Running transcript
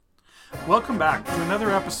Welcome back to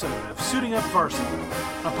another episode of Suiting Up Varsity,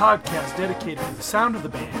 a podcast dedicated to the sound of the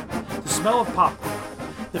band, the smell of popcorn,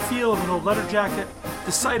 the feel of an old letter jacket,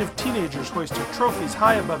 the sight of teenagers hoisting trophies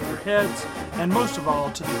high above their heads, and most of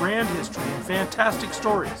all, to the grand history and fantastic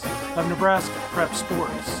stories of Nebraska prep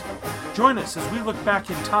sports. Join us as we look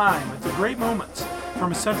back in time at the great moments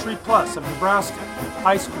from a century plus of Nebraska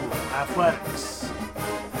high school athletics.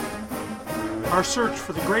 Our search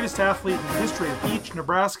for the greatest athlete in the history of each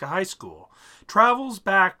Nebraska high school travels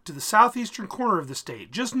back to the southeastern corner of the state,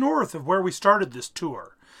 just north of where we started this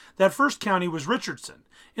tour. That first county was Richardson,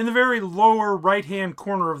 in the very lower right-hand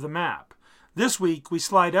corner of the map. This week, we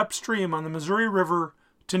slide upstream on the Missouri River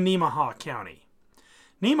to Nemaha County.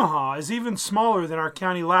 Nemaha is even smaller than our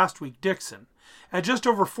county last week, Dixon. At just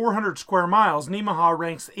over 400 square miles, Nemaha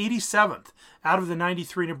ranks 87th out of the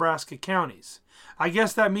 93 Nebraska counties. I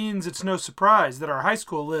guess that means it's no surprise that our high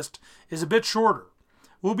school list is a bit shorter.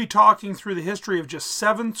 We'll be talking through the history of just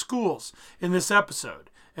 7 schools in this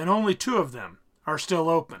episode, and only 2 of them are still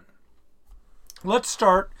open. Let's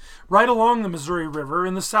start right along the Missouri River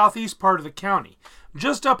in the southeast part of the county,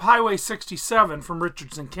 just up Highway 67 from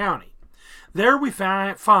Richardson County. There we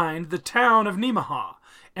find the town of Nemaha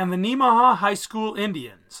and the Nemaha High School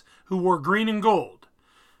Indians, who wore green and gold.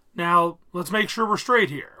 Now, let's make sure we're straight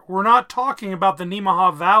here. We're not talking about the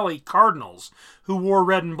Nemaha Valley Cardinals, who wore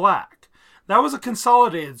red and black. That was a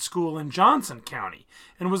consolidated school in Johnson County,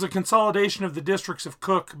 and was a consolidation of the districts of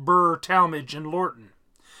Cook, Burr, Talmadge, and Lorton.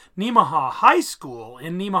 Nemaha High School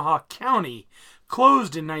in Nemaha County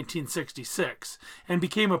closed in 1966 and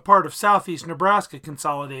became a part of Southeast Nebraska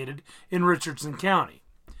Consolidated in Richardson County.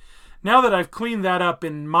 Now that I've cleaned that up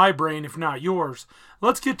in my brain, if not yours,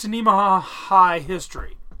 let's get to Nemaha High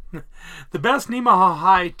history. The best Nemaha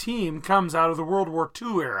High team comes out of the World War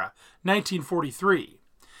II era, 1943.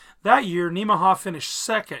 That year, Nemaha finished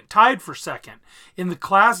tied for second in the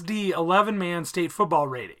Class D 11-man state football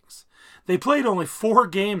ratings. They played only 4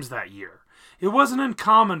 games that year. It wasn't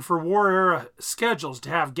uncommon for war-era schedules to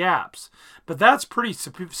have gaps, but that's pretty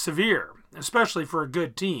severe, especially for a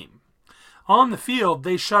good team. On the field,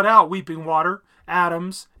 they shut out Weeping Water,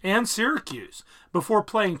 Adams, and Syracuse before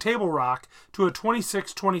playing Table Rock to a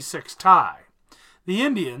 26-26 tie. The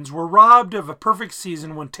Indians were robbed of a perfect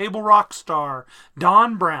season when Table Rock star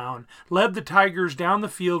Don Brown led the Tigers down the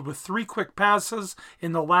field with 3 quick passes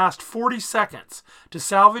in the last 40 seconds to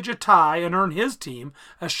salvage a tie and earn his team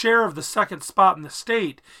a share of the second spot in the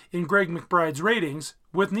state in Greg McBride's ratings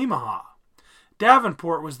with Nemaha.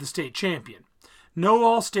 Davenport was the state champion. No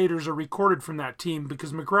All-Staters are recorded from that team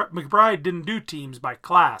because McBride didn't do teams by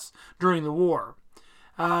class during the war.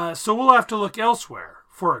 So we'll have to look elsewhere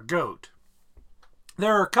for a GOAT.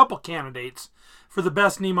 There are a couple candidates for the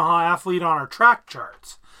best Nemaha athlete on our track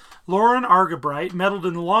charts. Lauren Argabright medaled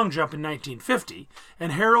in the long jump in 1950,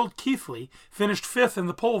 and Harold Keithley finished 5th in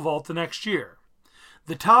the pole vault the next year.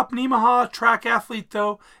 The top Nemaha track athlete,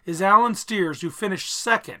 though, is Alan Steers, who finished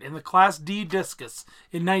 2nd in the Class D discus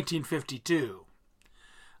in 1952.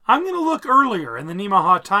 I'm going to look earlier in the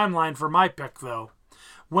Nemaha timeline for my pick, though.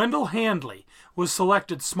 Wendell Handley was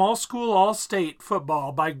selected small school all-state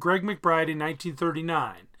football by Greg McBride in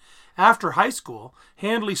 1939. After high school,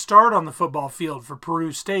 Handley starred on the football field for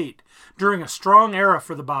Peru State during a strong era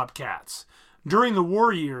for the Bobcats. During the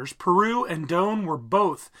war years, Peru and Doane were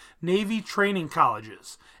both Navy training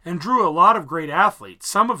colleges and drew a lot of great athletes,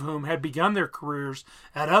 some of whom had begun their careers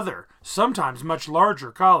at other, sometimes much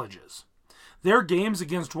larger colleges. Their games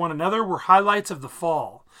against one another were highlights of the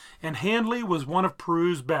fall, and Handley was one of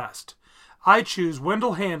Peru's best. I choose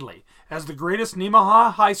Wendell Handley as the greatest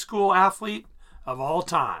Nemaha high school athlete of all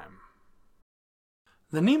time.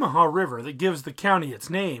 The Nemaha River that gives the county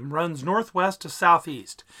its name runs northwest to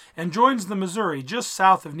southeast and joins the Missouri just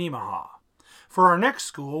south of Nemaha. For our next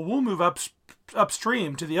school, we'll move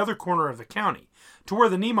upstream to the other corner of the county, to where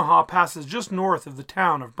the Nemaha passes just north of the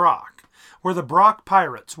town of Brock, where the Brock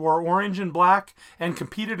Pirates wore orange and black and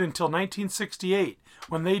competed until 1968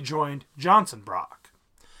 when they joined Johnson Brock.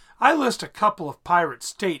 I list a couple of Pirate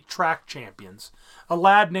state track champions. A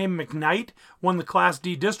lad named McKnight won the Class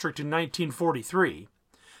D district in 1943.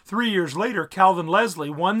 3 years later, Calvin Leslie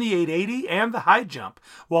won the 880 and the high jump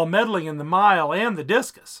while medaling in the mile and the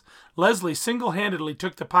discus. Leslie single-handedly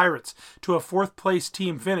took the Pirates to a 4th-place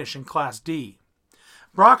team finish in Class D.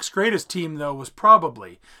 Brock's greatest team, though, was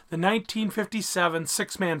probably the 1957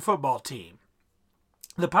 six-man football team.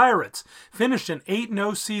 The Pirates finished an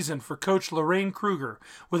 8-0 season for coach Lorraine Kruger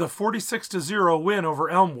with a 46-0 win over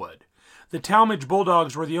Elmwood. The Talmadge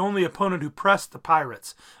Bulldogs were the only opponent who pressed the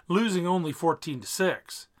Pirates, losing only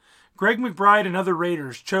 14-6. Greg McBride and other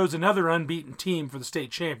Raiders chose another unbeaten team for the state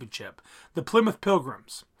championship, the Plymouth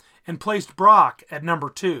Pilgrims, and placed Brock at number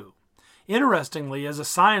 2. Interestingly, as a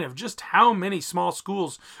sign of just how many small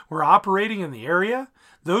schools were operating in the area,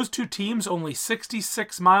 those two teams, only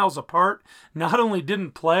 66 miles apart, not only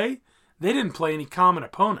didn't play, they didn't play any common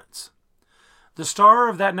opponents. The star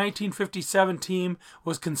of that 1957 team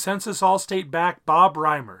was consensus All-State back Bob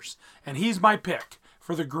Reimers, and he's my pick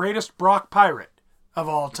for the greatest Brock Pirate of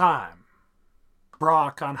all time.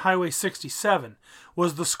 Brock on Highway 67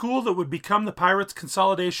 was the school that would become the Pirates'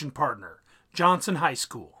 consolidation partner, Johnson High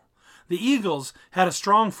School. The Eagles had a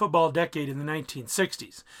strong football decade in the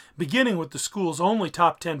 1960s, beginning with the school's only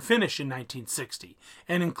top 10 finish in 1960,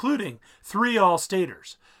 and including 3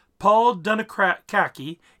 All-Staters, Paul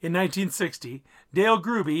Dunakaki in 1960, Dale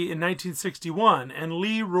Gruby in 1961, and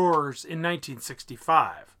Lee Roars in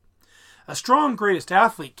 1965. A strong greatest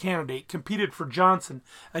athlete candidate competed for Johnson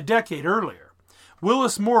a decade earlier.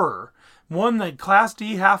 Willis Moorer won the Class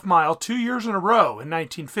D half mile 2 years in a row in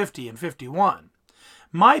 1950 and 51.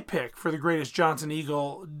 My pick for the greatest Johnson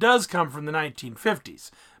Eagle does come from the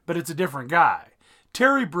 1950s, but it's a different guy.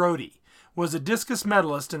 Terry Brody was a discus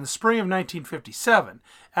medalist in the spring of 1957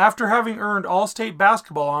 after having earned all-state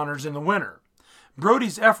basketball honors in the winter.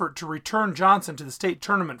 Brody's effort to return Johnson to the state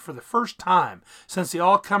tournament for the first time since the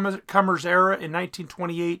all-comers era in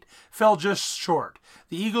 1928 fell just short.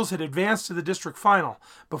 The Eagles had advanced to the district final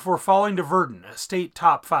before falling to Verdon, a state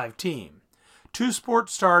top 5 team. Two-sport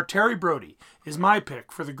star Terry Brody is my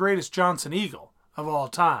pick for the greatest Johnson Eagle of all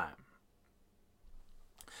time.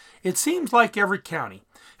 It seems like every county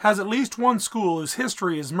has at least one school whose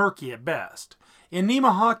history is murky at best. In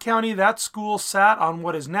Nemaha County, that school sat on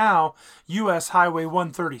what is now U.S. Highway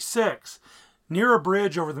 136, near a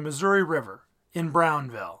bridge over the Missouri River in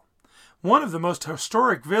Brownville. One of the most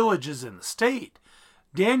historic villages in the state,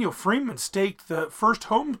 Daniel Freeman staked the first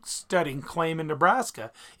homesteading claim in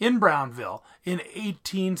Nebraska in Brownville in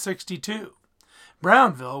 1862.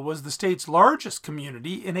 Brownville was the state's largest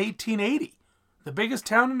community in 1880, the biggest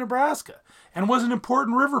town in Nebraska, and was an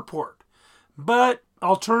important river port. But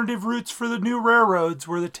alternative routes for the new railroads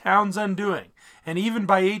were the town's undoing, and even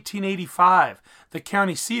by 1885, the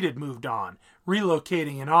county seat had moved on,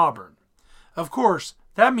 relocating in Auburn. Of course,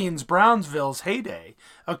 that means Brownsville's heyday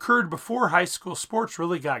occurred before high school sports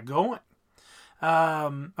really got going.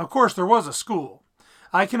 Of course, there was a school.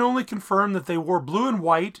 I can only confirm that they wore blue and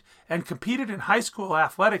white and competed in high school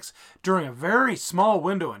athletics during a very small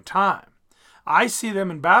window in time. I see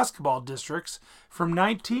them in basketball districts from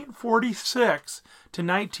 1946 to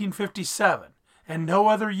 1957 and no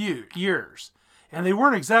other years. And they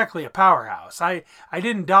weren't exactly a powerhouse. I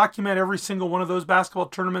didn't document every single one of those basketball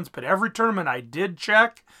tournaments, but every tournament I did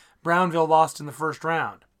check, Brownville lost in the first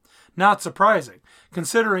round. Not surprising,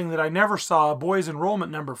 considering that I never saw a boys'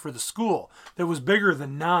 enrollment number for the school that was bigger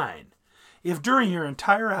than 9. If during your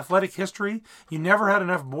entire athletic history you never had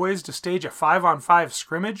enough boys to stage a 5-on-5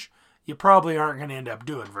 scrimmage, you probably aren't going to end up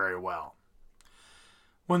doing very well.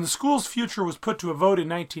 When the school's future was put to a vote in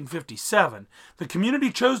 1957, the community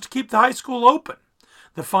chose to keep the high school open.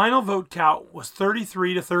 The final vote count was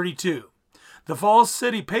 33 to 32. The Falls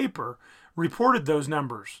City paper reported those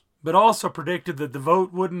numbers, but also predicted that the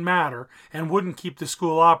vote wouldn't matter and wouldn't keep the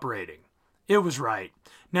school operating. It was right.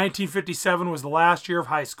 1957 was the last year of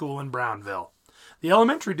high school in Brownville. The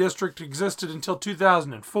elementary district existed until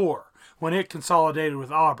 2004, when it consolidated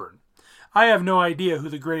with Auburn. I have no idea who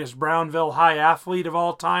the greatest Brownville High athlete of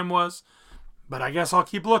all time was, but I guess I'll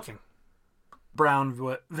keep looking.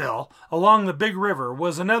 Brownville, along the Big River,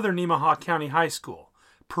 was another Nemaha County high school,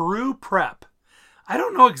 Peru Prep. I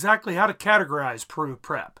don't know exactly how to categorize Peru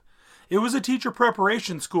Prep. It was a teacher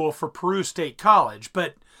preparation school for Peru State College,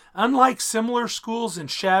 but unlike similar schools in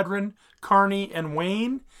Chadron, Kearney, and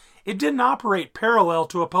Wayne, it didn't operate parallel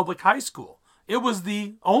to a public high school. It was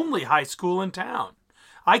the only high school in town.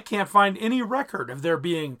 I can't find any record of there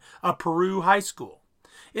being a Peru high school.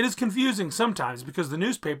 It is confusing sometimes because the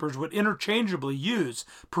newspapers would interchangeably use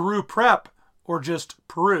Peru Prep or just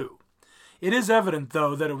Peru. It is evident,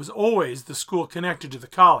 though, that it was always the school connected to the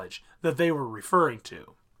college that they were referring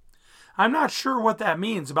to. I'm not sure what that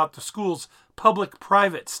means about the school's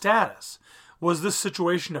public-private status. Was this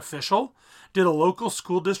situation official? Did a local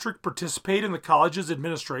school district participate in the college's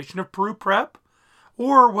administration of Peru Prep?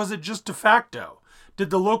 Or was it just de facto? Did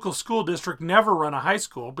the local school district never run a high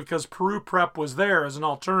school because Peru Prep was there as an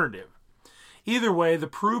alternative? Either way, the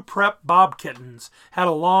Peru Prep Bobkittens had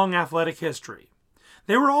a long athletic history.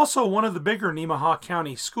 They were also one of the bigger Nemaha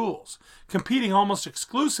County schools, competing almost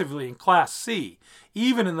exclusively in Class C,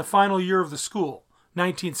 even in the final year of the school,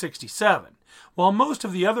 1967, while most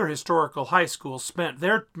of the other historical high schools spent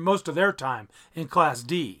most of their time in Class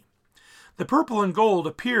D. The Purple and Gold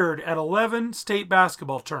appeared at 11 state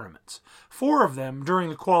basketball tournaments, 4 of them during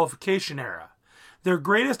the qualification era. Their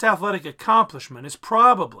greatest athletic accomplishment is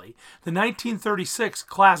probably the 1936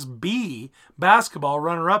 Class B basketball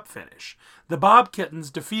runner-up finish. The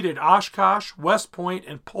Bobkittens defeated Oshkosh, West Point,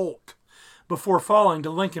 and Polk before falling to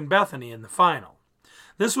Lincoln Bethany in the final.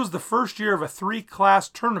 This was the first year of a 3-class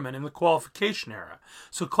tournament in the qualification era,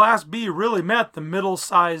 so Class B really met the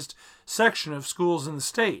middle-sized section of schools in the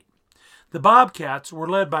state. The Bobcats were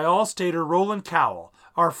led by All-Stater Roland Cowell,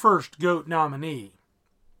 our first GOAT nominee.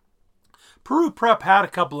 Peru Prep had a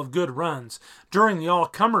couple of good runs during the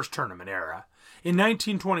All-Comers tournament era. In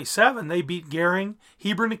 1927, they beat Gering,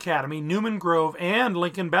 Hebron Academy, Newman Grove, and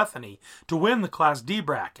Lincoln Bethany to win the Class D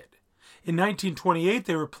bracket. In 1928,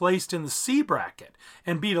 they were placed in the C bracket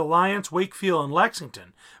and beat Alliance, Wakefield, and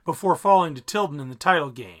Lexington before falling to Tilden in the title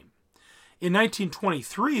game. In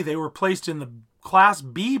 1923, they were placed in the Class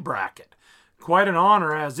B bracket, quite an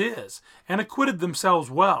honor as is, and acquitted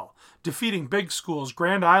themselves well, defeating big schools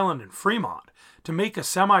Grand Island and Fremont to make a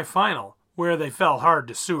semifinal where they fell hard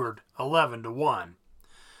to Seward 11-1.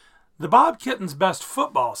 The Bobkittens' best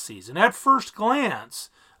football season, at first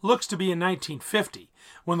glance, looks to be in 1950,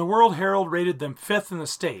 when the World Herald rated them 5th in the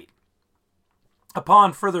state.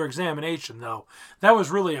 Upon further examination, though, that was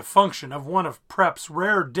really a function of one of Prep's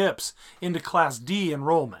rare dips into Class D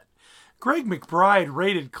enrollment. Greg McBride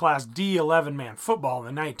rated Class D 11-man football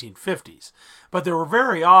in the 1950s, but there were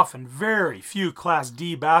very often very few Class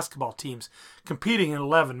D basketball teams competing in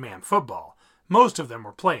 11-man football. Most of them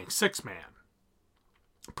were playing 6-man.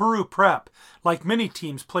 Peru Prep, like many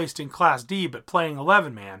teams placed in Class D but playing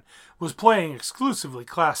 11-man, was playing exclusively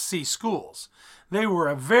Class C schools. They were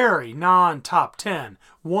a very non-top 10,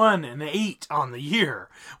 1-8 on the year,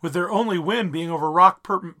 with their only win being over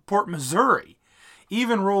Rockport, Missouri.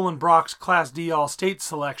 Even Roland Brock's Class D All-State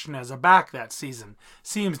selection as a back that season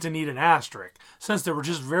seems to need an asterisk, since there were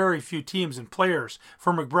just very few teams and players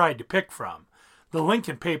for McBride to pick from. The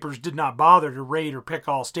Lincoln papers did not bother to rate or pick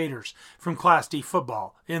All-Staters from Class D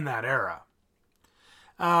football in that era.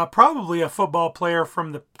 Probably a football player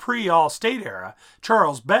from the pre-All-State era,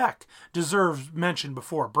 Charles Beck, deserves mention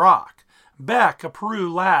before Brock. Beck, a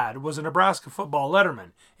Peru lad, was a Nebraska football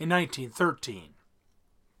letterman in 1913.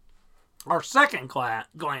 Our second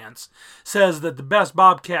glance says that the best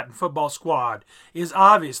Bobcat and football squad is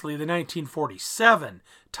obviously the 1947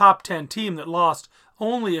 top 10 team that lost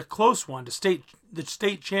only a close one to the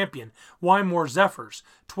state champion Wymore Zephyrs,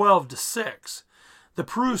 12-6. The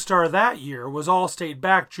Peru star that year was All-State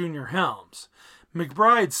back Junior Helms.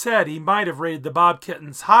 McBride said he might have rated the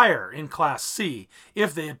Bobkittens higher in Class C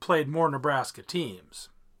if they had played more Nebraska teams.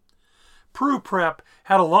 Peru Prep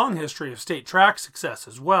had a long history of state track success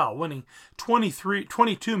as well, winning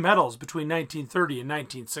 22 medals between 1930 and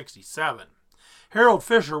 1967. Harold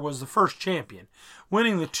Fisher was the first champion,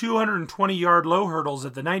 winning the 220-yard low hurdles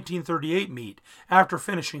at the 1938 meet after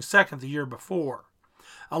finishing second the year before.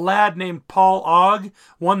 A lad named Paul Ogg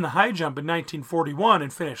won the high jump in 1941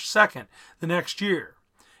 and finished second the next year.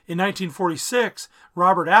 In 1946,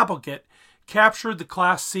 Robert Applegate captured the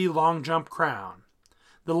Class C long jump crown.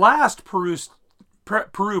 The last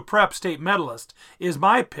Peru Prep state medalist is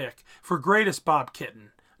my pick for greatest Bobkitten,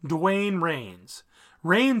 Dwayne Raines.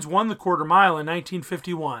 Raines won the quarter mile in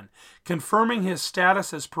 1951, confirming his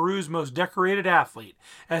status as Peru's most decorated athlete,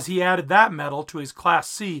 as he added that medal to his Class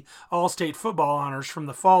C All-State football honors from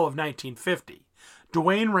the fall of 1950.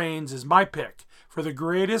 Dwayne Raines is my pick for the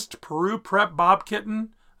greatest Peru Prep Bobkitten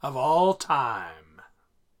of all time.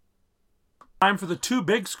 Time for the two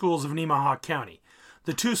big schools of Nemaha County,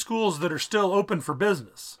 the two schools that are still open for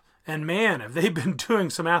business. And man, have they been doing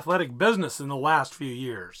some athletic business in the last few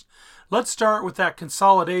years. Let's start with that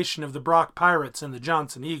consolidation of the Brock Pirates and the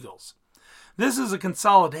Johnson Eagles. This is a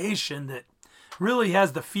consolidation that really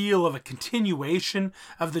has the feel of a continuation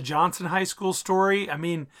of the Johnson High School story. I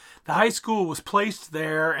mean, the high school was placed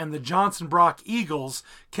there and the Johnson Brock Eagles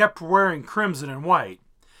kept wearing crimson and white.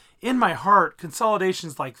 In my heart,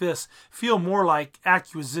 consolidations like this feel more like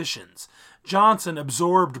acquisitions. Johnson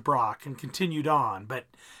absorbed Brock and continued on, but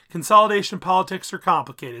consolidation politics are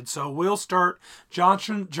complicated, so we'll start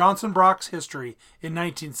Johnson Brock's history in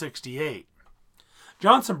 1968.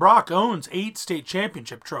 Johnson Brock owns 8 state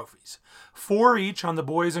championship trophies, 4 each on the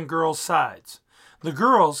boys and girls sides. The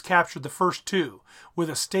girls captured the first 2, with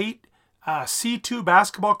a state C2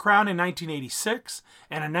 basketball crown in 1986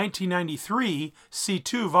 and a 1993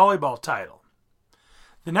 C2 volleyball title.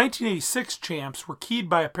 The 1986 champs were keyed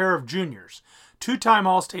by a pair of juniors, two-time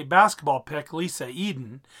All-State basketball pick Lisa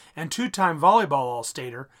Eden, and two-time volleyball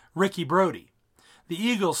All-Stater Ricky Brody. The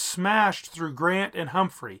Eagles smashed through Grant and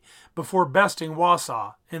Humphrey before besting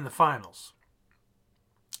Wausau in the finals.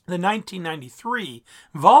 The 1993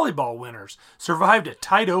 volleyball winners survived a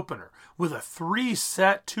tight opener with a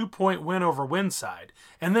 3-set 2-point win over Windside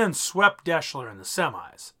and then swept Deschler in the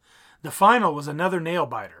semis. The final was another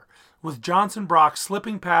nail-biter, with Johnson Brock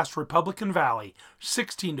slipping past Republican Valley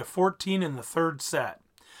 16-14 in the third set.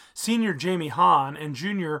 Senior Jamie Hahn and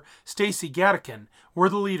junior Stacy Gattikin were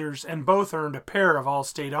the leaders, and both earned a pair of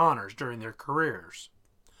All-State honors during their careers.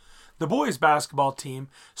 The boys' basketball team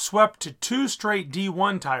swept to 2 straight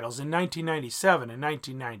D1 titles in 1997 and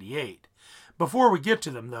 1998. Before we get to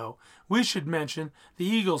them, though, we should mention the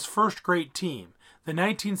Eagles' first great team, the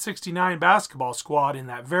 1969 basketball squad in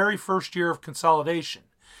that very first year of consolidation.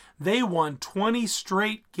 They won 20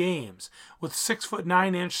 straight games with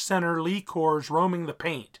 6'9" center Lee Kors roaming the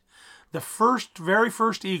paint. The very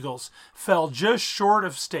first Eagles fell just short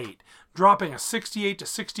of state, dropping a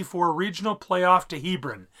 68-64 regional playoff to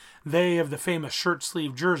Hebron, they of the famous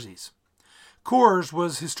shirt-sleeve jerseys. Kors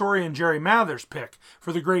was historian Jerry Mather's pick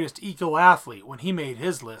for the greatest Eagle athlete when he made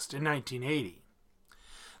his list in 1980.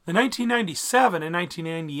 The 1997 and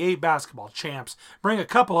 1998 basketball champs bring a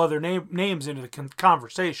couple other names into the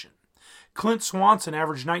conversation. Clint Swanson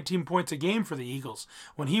averaged 19 points a game for the Eagles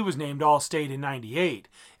when he was named All-State in 98,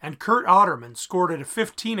 and Kurt Otterman scored at a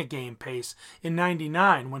 15-a-game pace in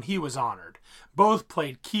 99 when he was honored. Both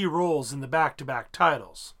played key roles in the back-to-back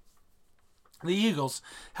titles. The Eagles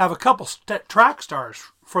have a couple track stars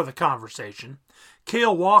for the conversation.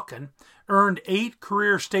 Cale Walken earned 8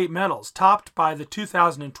 career state medals, topped by the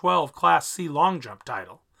 2012 Class C long jump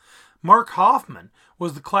title. Mark Hoffman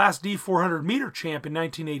was the Class D 400-meter champ in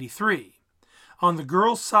 1983. On the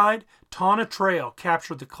girls' side, Tawna Trail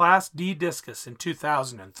captured the Class D discus in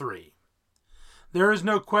 2003. There is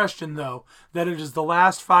no question, though, that it is the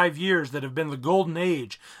last 5 years that have been the golden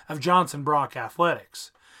age of Johnson Brock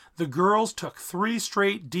athletics. The girls took 3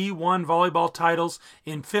 straight D1 volleyball titles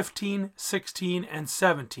in 15, 16, and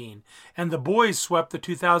 17, and the boys swept the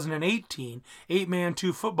 2018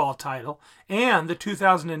 8-man-2 football title and the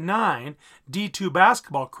 2009 D2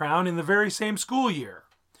 basketball crown in the very same school year.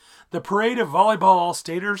 The parade of volleyball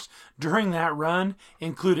All-Staters during that run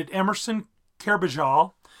included Emerson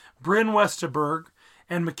Kerbajal, Bryn Westerberg,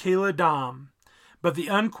 and Michaela Dahm. But the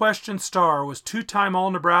unquestioned star was two-time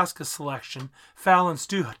All-Nebraska selection Fallon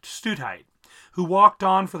Stutheit, who walked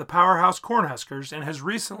on for the powerhouse Cornhuskers and has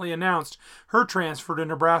recently announced her transfer to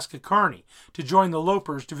Nebraska Kearney to join the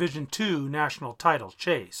Lopers Division II national title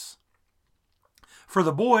chase. For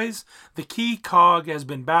the boys, the key cog has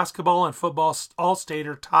been basketball and football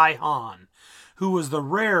All-Stater Ty Hahn, who was the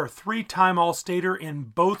rare 3-time All-Stater in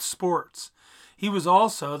both sports. He was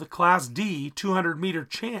also the Class D 200-meter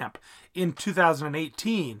champ in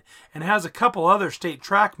 2018 and has a couple other state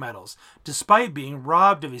track medals, despite being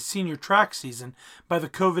robbed of his senior track season by the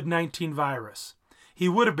COVID-19 virus. He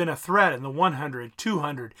would have been a threat in the 100,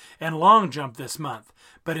 200, and long jump this month,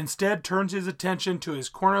 but instead turns his attention to his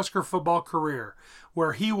Cornhusker football career,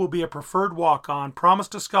 where he will be a preferred walk-on,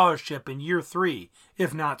 promised a scholarship in year 3,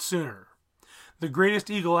 if not sooner. The greatest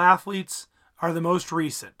Eagle athletes are the most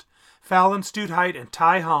recent. Fallon Stutheit and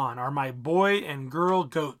Ty Hahn are my boy and girl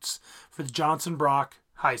goats for the Johnson Brock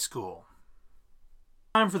High School.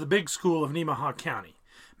 Time for the big school of Nemaha County.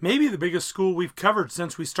 Maybe the biggest school we've covered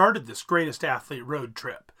since we started this greatest athlete road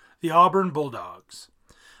trip, the Auburn Bulldogs.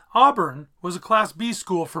 Auburn was a Class B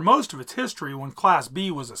school for most of its history when Class B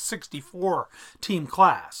was a 64-team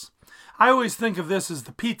class. I always think of this as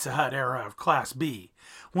the Pizza Hut era of Class B,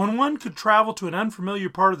 when one could travel to an unfamiliar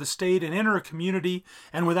part of the state and enter a community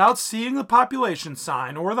and without seeing the population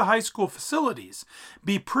sign or the high school facilities,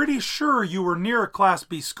 be pretty sure you were near a Class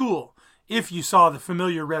B school if you saw the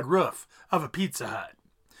familiar red roof of a Pizza Hut.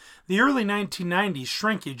 The early 1990s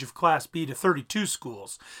shrinkage of Class B to 32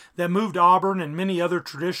 schools that moved Auburn and many other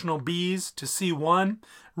traditional Bs to C1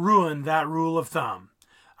 ruined that rule of thumb.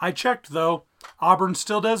 I checked, though. Auburn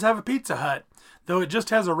still does have a Pizza Hut, though it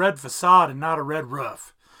just has a red facade and not a red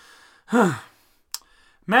roof.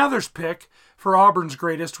 Mather's pick for Auburn's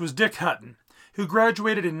greatest was Dick Hutton, who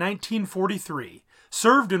graduated in 1943,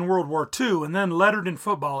 served in World War II, and then lettered in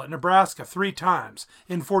football at Nebraska 3 times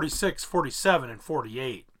in 46, 47, and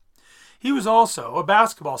 48. He was also a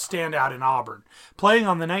basketball standout in Auburn, playing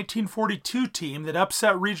on the 1942 team that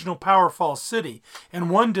upset regional power Falls City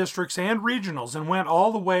and won districts and regionals and went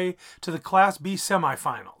all the way to the Class B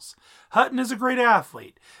semifinals. Hutton is a great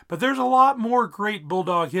athlete, but there's a lot more great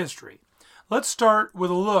Bulldog history. Let's start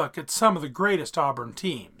with a look at some of the greatest Auburn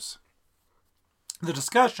teams. The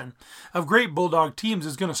discussion of great Bulldog teams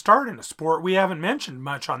is going to start in a sport we haven't mentioned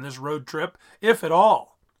much on this road trip, if at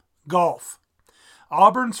all: golf.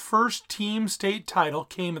 Auburn's first team state title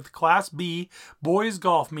came at the Class B boys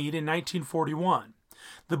golf meet in 1941.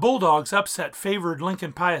 The Bulldogs upset favored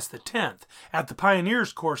Lincoln Pius X at the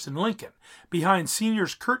Pioneers course in Lincoln, behind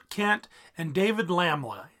seniors Kurt Kent and David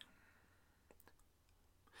Lamley.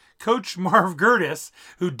 Coach Marv Gertis,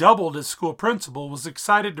 who doubled as school principal, was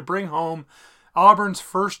excited to bring home Auburn's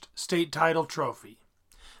first state title trophy.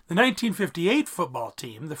 The 1958 football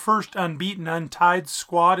team, the first unbeaten, untied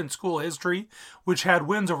squad in school history, which had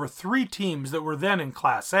wins over 3 teams that were then in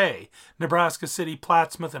Class A, Nebraska City,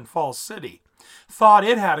 Plattsmouth, and Falls City, thought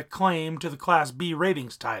it had a claim to the Class B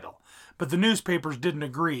ratings title, but the newspapers didn't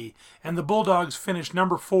agree, and the Bulldogs finished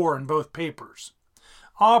number 4 in both papers.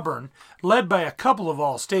 Auburn, led by a couple of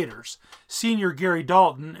All-Staters, senior Gary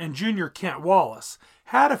Dalton and junior Kent Wallace,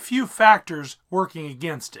 had a few factors working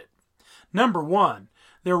against it. Number 1,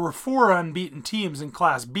 there were 4 unbeaten teams in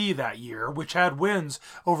Class B that year, which had wins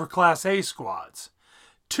over Class A squads.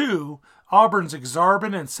 2, Auburn's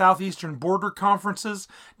Exarban and Southeastern Border Conferences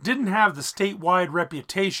didn't have the statewide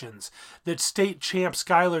reputations that state champ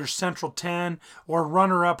Schuyler's Central 10 or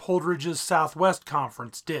runner-up Holdridge's Southwest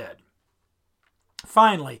Conference did.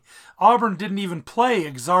 Finally, Auburn didn't even play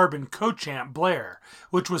Exarban co-champ Blair,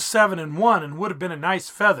 which was 7-1 and would have been a nice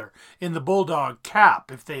feather in the Bulldog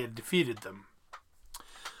cap if they had defeated them.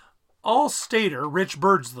 All-Stater Rich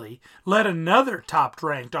Birdsley led another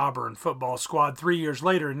top-ranked Auburn football squad 3 years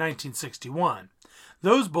later in 1961.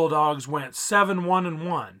 Those Bulldogs went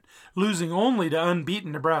 7-1-1, losing only to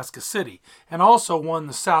unbeaten Nebraska City, and also won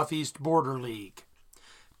the Southeast Border League.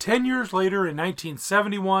 10 years later, in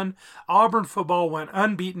 1971, Auburn football went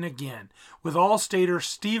unbeaten again, with All-Stater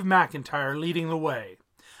Steve McIntyre leading the way.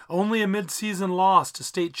 Only a mid-season loss to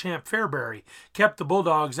state champ Fairbury kept the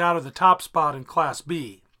Bulldogs out of the top spot in Class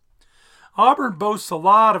B. Auburn boasts a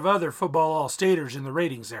lot of other football All-Staters in the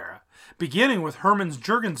ratings era, beginning with Herman's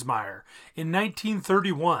Juergensmeyer in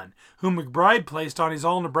 1931, whom McBride placed on his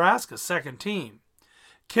All-Nebraska second team.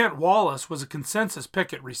 Kent Wallace was a consensus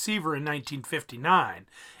pick at receiver in 1959,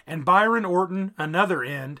 and Byron Orton, another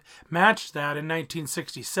end, matched that in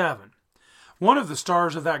 1967. One of the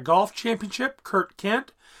stars of that golf championship, Kurt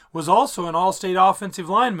Kent, was also an All-State offensive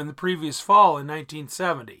lineman the previous fall in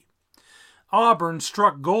 1970. Auburn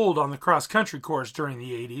struck gold on the cross-country course during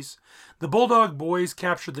the 80s. The Bulldog boys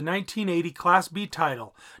captured the 1980 Class B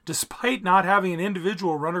title, despite not having an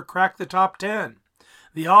individual runner crack the top 10.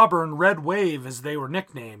 The Auburn Red Wave, as they were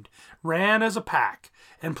nicknamed, ran as a pack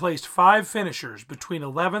and placed 5 finishers between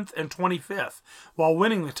 11th and 25th, while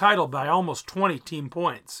winning the title by almost 20 team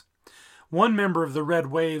points. One member of the Red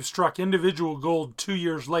Wave struck individual gold 2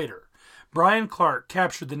 years later. Brian Clark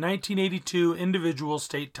captured the 1982 individual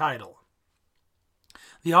state title.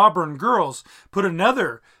 The Auburn girls put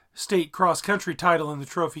another state cross-country title in the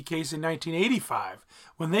trophy case in 1985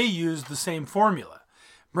 when they used the same formula.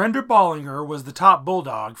 Brenda Bollinger was the top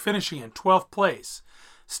Bulldog, finishing in 12th place.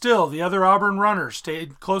 Still, the other Auburn runners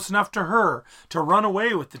stayed close enough to her to run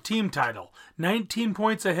away with the team title, 19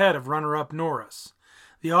 points ahead of runner-up Norris.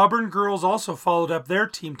 The Auburn girls also followed up their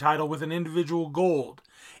team title with an individual gold.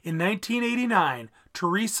 In 1989,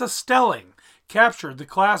 Teresa Stelling captured the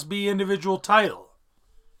Class B individual title.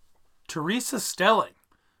 Teresa Stelling.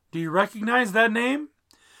 Do you recognize that name?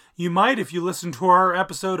 You might if you listened to our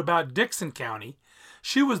episode about Dickson County.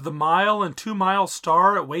 She was the 1 and 2 mile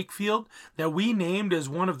star at Wakefield that we named as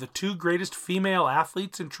one of the 2 greatest female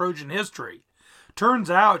athletes in Trojan history. Turns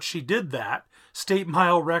out she did that, state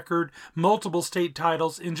mile record, multiple state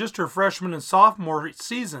titles in just her freshman and sophomore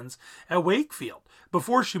seasons at Wakefield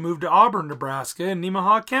before she moved to Auburn, Nebraska and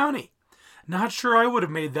Nemaha County. Not sure I would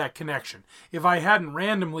have made that connection if I hadn't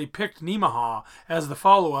randomly picked Nemaha as the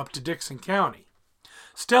follow-up to Dickson County.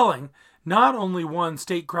 Stelling not only won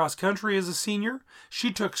state cross-country as a senior,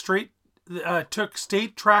 she took state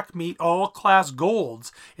track meet all-class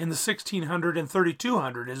golds in the 1600 and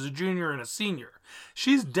 3200 as a junior and a senior.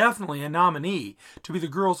 She's definitely a nominee to be the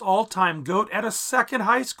girls' all-time GOAT at a second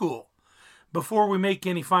high school. Before we make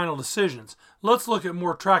any final decisions, let's look at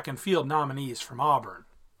more track and field nominees from Auburn.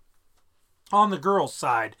 On the girls'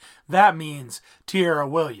 side, that means Tiara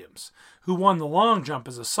Williams, who won the long jump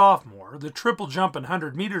as a sophomore, the triple jump and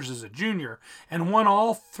 100 meters as a junior, and won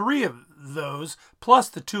all 3 of those, plus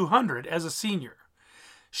the 200 as a senior.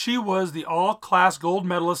 She was the all-class gold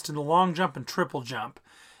medalist in the long jump and triple jump,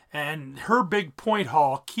 and her big point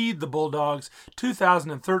haul keyed the Bulldogs'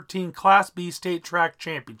 2013 Class B State Track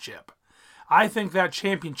Championship. I think that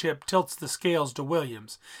championship tilts the scales to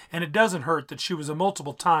Williams, and it doesn't hurt that she was a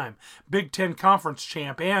multiple-time Big Ten Conference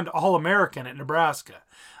champ and All-American at Nebraska.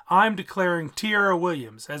 I'm declaring Tiara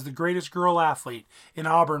Williams as the greatest girl athlete in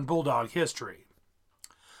Auburn Bulldog history.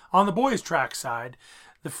 On the boys' track side,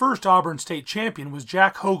 the first Auburn state champion was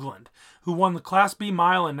Jack Hoagland, who won the Class B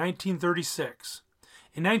mile in 1936.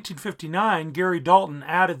 In 1959, Gary Dalton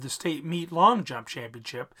added the state meet long jump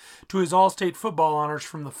championship to his all-state football honors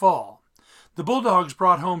from the fall. The Bulldogs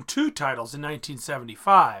brought home 2 titles in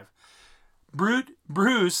 1975.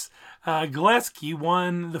 Bruce Gillespie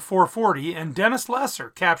won the 440, and Dennis Lesser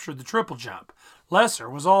captured the triple jump. Lesser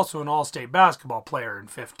was also an all-state basketball player in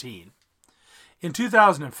 15. In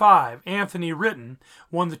 2005, Anthony Ritten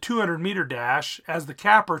won the 200-meter dash as the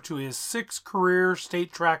capper to his 6 career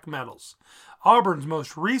state track medals. Auburn's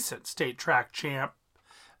most recent state track champs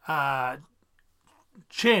are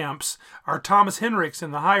Thomas Henricks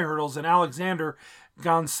in the high hurdles and Alexander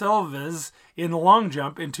Gonsalves in the long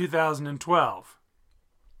jump in 2012.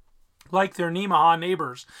 Like their Nemaha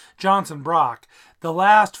neighbors, Johnson Brock, the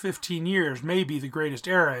last 15 years may be the greatest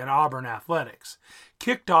era in Auburn athletics,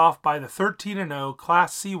 kicked off by the 13-0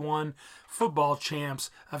 Class C1 football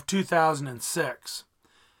champs of 2006.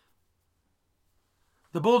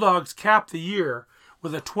 The Bulldogs capped the year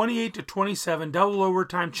with a 28-27 double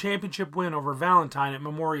overtime championship win over Valentine at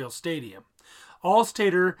Memorial Stadium.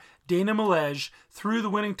 All-Stater Dana Milej threw the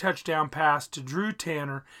winning touchdown pass to Drew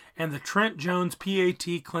Tanner, and the Trent Jones PAT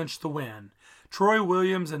clinched the win. Troy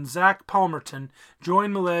Williams and Zach Palmerton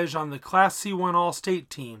joined Milej on the Class C1 All-State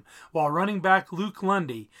team, while running back Luke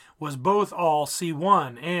Lundy was both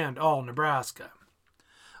All-C1 and All-Nebraska.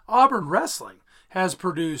 Auburn Wrestling has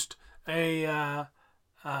produced 3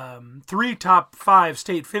 top 5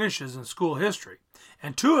 state finishes in school history,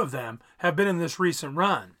 and 2 of them have been in this recent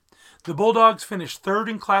run. The Bulldogs finished 3rd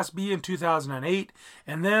in Class B in 2008,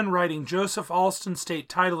 and then, riding Joseph Alston state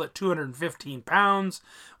title at 215 pounds,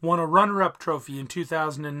 won a runner-up trophy in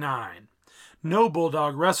 2009. No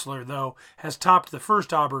Bulldog wrestler, though, has topped the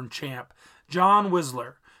first Auburn champ, John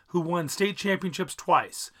Whistler, who won state championships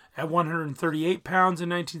twice, at 138 pounds in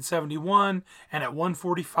 1971 and at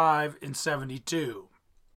 145 in 72.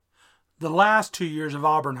 The last 2 years of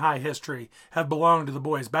Auburn High history have belonged to the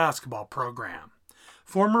boys' basketball program.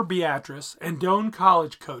 Former Beatrice and Doane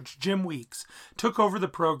College coach Jim Weeks took over the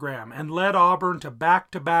program and led Auburn to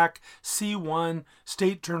back-to-back C1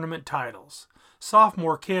 state tournament titles.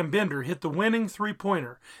 Sophomore Cam Bender hit the winning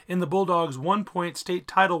three-pointer in the Bulldogs' 1-point state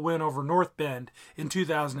title win over North Bend in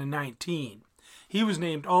 2019. He was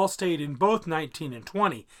named All-State in both 19 and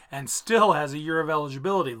 20 and still has a year of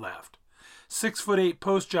eligibility left. 6'8"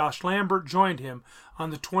 post Josh Lambert joined him on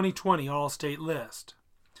the 2020 All-State list.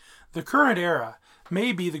 The current era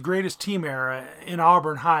may be the greatest team era in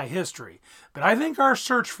Auburn High history, but I think our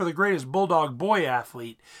search for the greatest Bulldog boy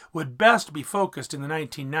athlete would best be focused in the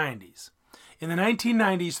 1990s. In the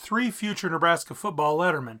 1990s, 3 future Nebraska football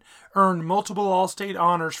lettermen earned multiple All-State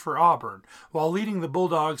honors for Auburn, while leading the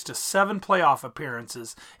Bulldogs to 7 playoff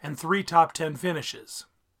appearances and 3 top 10 finishes.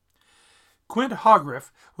 Quint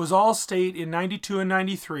Hogriff was All-State in 92 and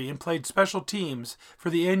 93 and played special teams for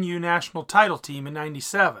the NU national title team in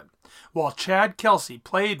 97. While Chad Kelsey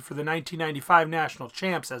played for the 1995 national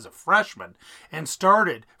champs as a freshman and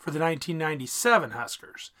started for the 1997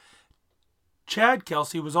 Huskers. Chad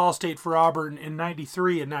Kelsey was All-State for Auburn in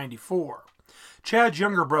 93 and 94. Chad's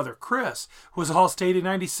younger brother Chris was All-State in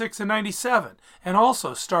 96 and 97 and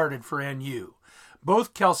also started for NU.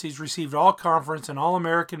 Both Kelseys received All-Conference and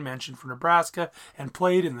All-American mention for Nebraska and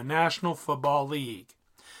played in the National Football League.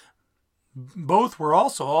 Both were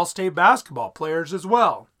also All-State basketball players as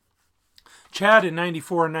well. Chad in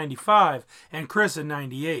 94 and 95, and Chris in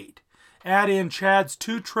 98. Add in Chad's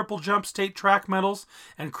 2 triple jump state track medals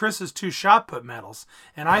and Chris's 2 shot put medals,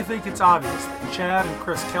 and I think it's obvious that Chad and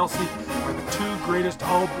Chris Kelsey are the 2 greatest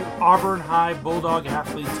Auburn High Bulldog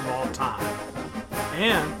athletes of all time.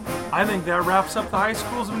 And I think that wraps up the high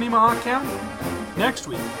schools of Nemaha County. Next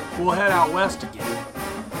week, we'll head out west again.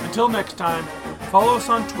 Until next time, follow us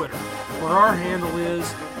on Twitter, where our handle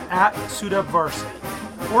is @SuitUpVarsity.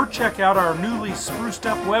 Or check out our newly spruced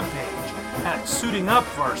up webpage at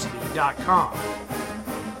suitingupvarsity.com.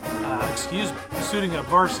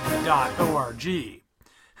 suitingupvarsity.org.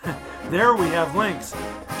 There we have links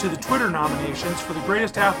to the Twitter nominations for the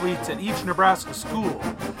greatest athletes at each Nebraska school,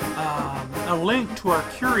 a link to our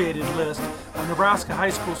curated list of Nebraska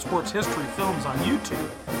high school sports history films on YouTube,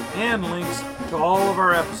 and links to all of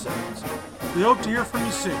our episodes. We hope to hear from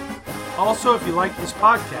you soon. Also, if you like this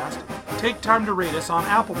podcast, take time to rate us on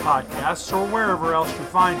Apple Podcasts or wherever else you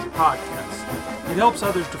find your podcasts. It helps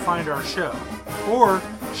others to find our show. Or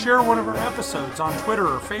share one of our episodes on Twitter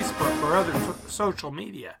or Facebook or other social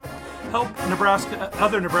media. Help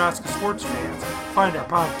other Nebraska sports fans find our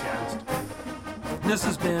podcast. This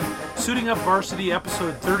has been Suiting Up Varsity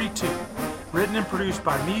episode 32. Written and produced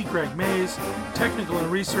by me, Greg Mays. Technical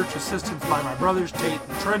and research assistance by my brothers Tate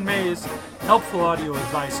and Trent Mays. Helpful audio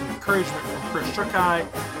advice and encouragement from Chris Shukai.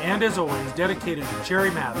 And as always, dedicated to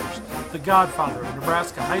Jerry Mathers, the godfather of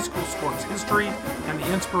Nebraska high school sports history and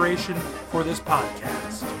the inspiration for this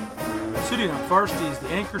podcast. Suiting Up Varsity is the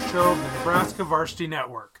anchor show of the Nebraska Varsity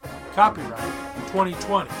Network. Copyright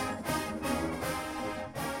 2020.